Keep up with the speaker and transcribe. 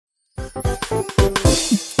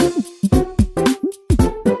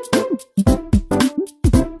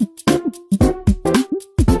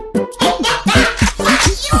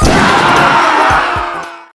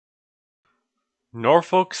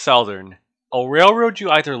Norfolk Southern, a railroad you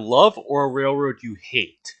either love or a railroad you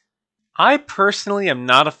hate. I personally am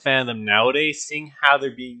not a fan of them nowadays, seeing how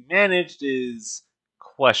they're being managed is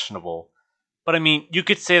questionable. But I mean, you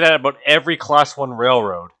could say that about every Class 1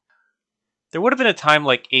 railroad. There would have been a time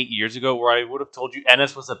like 8 years ago where I would have told you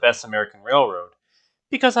NS was the best American railroad,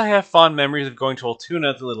 because I have fond memories of going to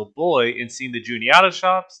Altoona as a little boy and seeing the Juniata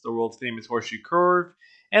shops, the world famous Horseshoe Curve,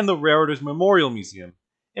 and the Railroaders Memorial Museum.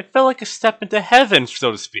 It felt like a step into heaven,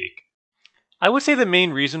 so to speak. I would say the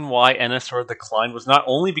main reason why NSR declined was not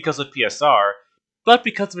only because of PSR, but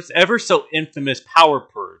because of its ever so infamous power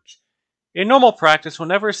purge. In normal practice,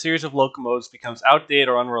 whenever a series of locomotives becomes outdated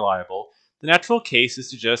or unreliable, the natural case is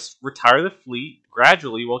to just retire the fleet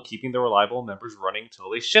gradually while keeping the reliable members running until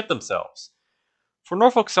they shit themselves. For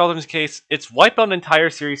Norfolk Southern's case, it's wiped out an entire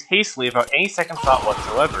series hastily without any second thought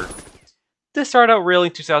whatsoever. This started out really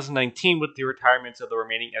in 2019 with the retirements of the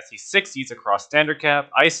remaining SE60s across standard cab,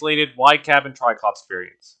 isolated, wide cab, and triclops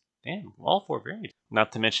variants. Damn, all 4 variants.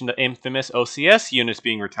 Not to mention the infamous OCS units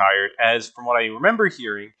being retired, as from what I remember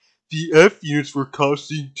hearing, the F units were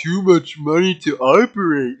costing too much money to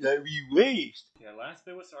operate that we waste. Yeah, last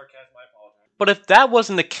bit was sarcasm, I apologize. But if that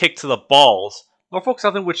wasn't a kick to the balls, Norfolk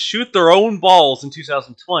Southern would shoot their own balls in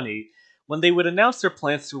 2020 when they would announce their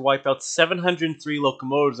plans to wipe out 703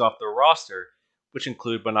 locomotives off their roster, which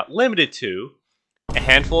include but not limited to a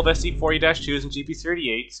handful of SC40-2s and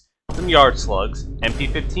GP38s, some yard slugs,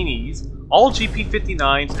 MP15Es, all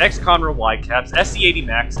GP59s, ex-Conrail wide caps, SC80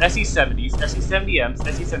 Max, SC70s, SC70Ms,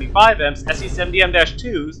 SC75Ms,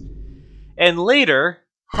 SC70M-2s, and later,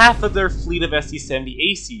 half of their fleet of SC70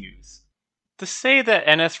 ACUs. To say that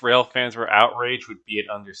NS rail fans were outraged would be an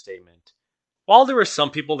understatement. While there were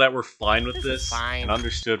some people that were fine with this and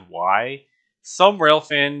understood why, some rail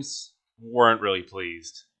fans weren't really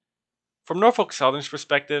pleased. From Norfolk Southern's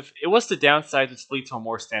perspective, it was to downsize its fleet to a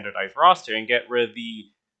more standardized roster and get rid of the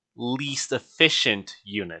least efficient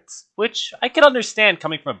units, which I can understand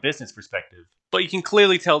coming from a business perspective. But you can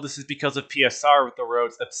clearly tell this is because of PSR with the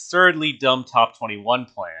road's absurdly dumb Top 21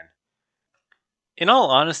 plan. In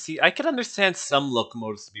all honesty, I can understand some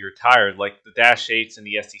locomotives to be retired, like the Dash 8s and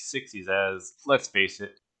the SC60s, as, let's face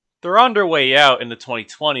it, they're on their way out in the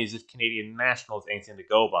 2020s if Canadian Nationals ain't anything to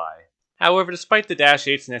go by. However, despite the Dash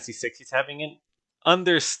 8s and SC60s having an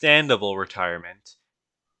understandable retirement,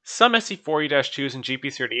 some SC40-2s and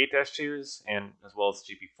GP38-2s, and as well as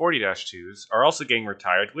GP40-2s, are also getting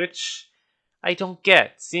retired, which I don't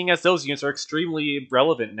get, seeing as those units are extremely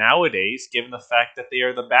relevant nowadays given the fact that they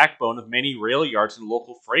are the backbone of many rail yards and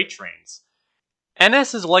local freight trains.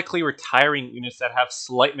 NS is likely retiring units that have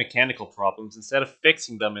slight mechanical problems instead of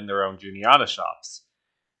fixing them in their own Juniata shops.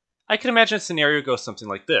 I can imagine a scenario goes something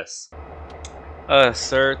like this.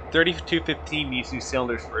 Sir, 3215 needs new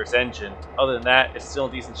cylinders for its engine. Other than that, it's still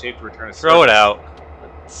in decent shape to return to service. Throw it out.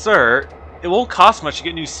 Sir, it won't cost much to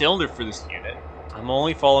get a new cylinder for this unit. I'm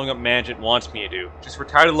only following what management wants me to do. Just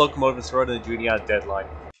retire the locomotive and throw it in the Juniata deadline.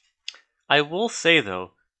 I will say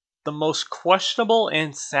though, the most questionable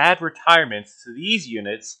and sad retirements to these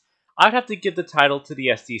units, I'd have to give the title to the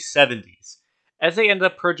SD70s, as they ended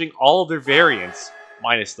up purging all of their variants,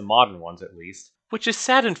 minus the modern ones at least, which is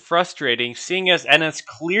sad and frustrating seeing as NS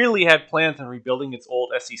clearly had plans on rebuilding its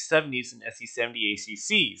old SC70s and SC70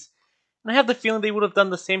 ACCs, and I have the feeling they would have done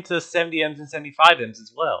the same to the 70Ms and 75Ms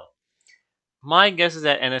as well. My guess is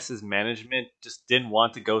that NS's management just didn't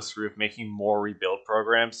want to go through with making more rebuild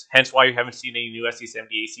programs, hence why you haven't seen any new SC70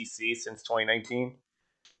 ACCs since 2019.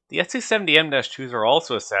 The SC70M-2s are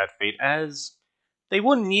also a sad fate, as they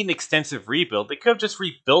wouldn't need an extensive rebuild. They could have just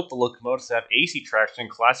rebuilt the locomotives to have AC traction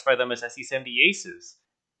and classify them as SC70 Aces.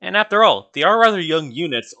 And after all, they are rather young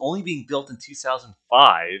units, only being built in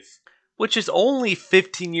 2005, which is only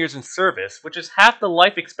 15 years in service, which is half the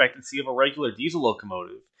life expectancy of a regular diesel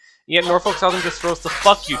locomotive. Yet Norfolk Southern just throws the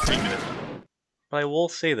fuck you treatment. But I will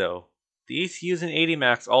say though, the ACUs and 80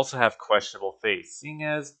 Max also have questionable faith, seeing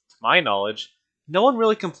as, to my knowledge, no one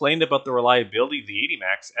really complained about the reliability of the 80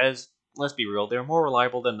 Max, as, let's be real, they're more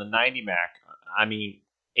reliable than the 90 Mac,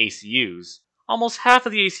 ACUs. Almost half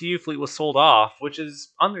of the ACU fleet was sold off, which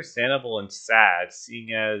is understandable and sad,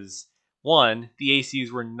 seeing as, one, the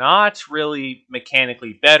ACUs were not really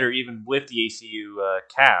mechanically better even with the ACU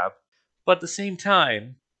cab, but at the same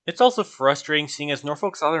time, it's also frustrating seeing as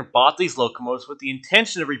Norfolk Southern bought these locomotives with the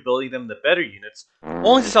intention of rebuilding them into better units,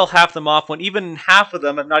 only to sell half them off when even half of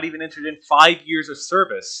them have not even entered in 5 years of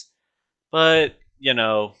service. But, you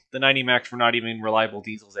know, the 90 Max were not even reliable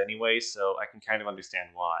diesels anyway, so I can kind of understand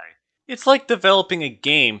why. It's like developing a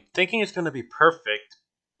game, thinking it's going to be perfect,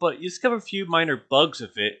 but you discover a few minor bugs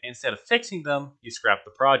with it, and instead of fixing them, you scrap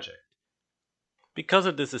the project. Because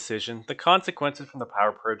of this decision, the consequences from the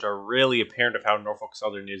power purge are really apparent of how Norfolk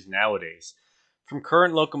Southern is nowadays. From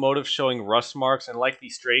current locomotives showing rust marks and likely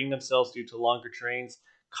straining themselves due to longer trains,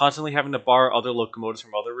 constantly having to borrow other locomotives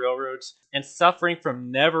from other railroads, and suffering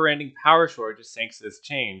from never-ending power shortages thanks to this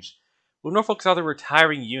change, with Norfolk Southern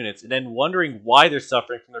retiring units and then wondering why they're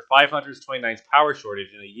suffering from their 529th power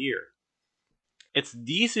shortage in a year. It's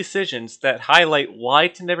these decisions that highlight why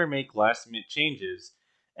to never make last-minute changes,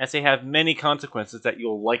 as they have many consequences that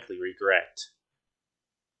you'll likely regret.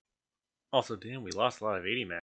 Also, damn, we lost a lot of 80 men.